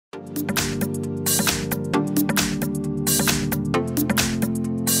Hi,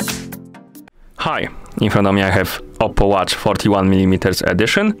 in front of me I have OPPO Watch 41mm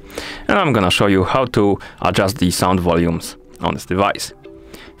edition, and I'm gonna show you how to adjust the sound volumes on this device.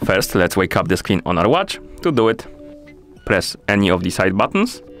 First, let's wake up the screen on our watch. To do it, press any of the side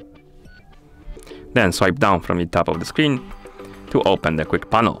buttons, then swipe down from the top of the screen to open the quick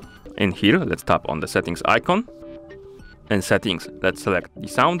panel. In here, let's tap on the settings icon. In settings, let's select the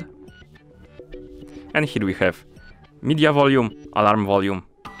sound, and here we have media volume, alarm volume,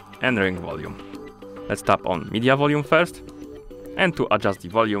 and ring volume. Let's tap on media volume first, and to adjust the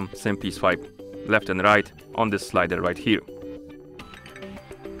volume, simply swipe left and right on this slider right here.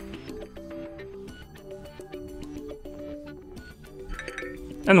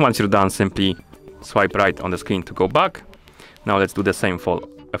 And once you're done, simply swipe right on the screen to go back. Now let's do the same for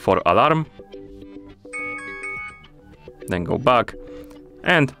alarm. Then go back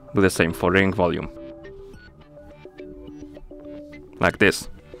and do the same for ring volume. Like this.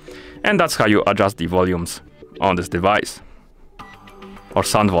 And that's how you adjust the volumes on this device. Or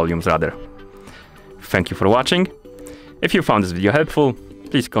sound volumes rather. Thank you for watching. If you found this video helpful,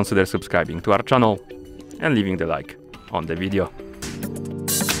 please consider subscribing to our channel and leaving the like on the video.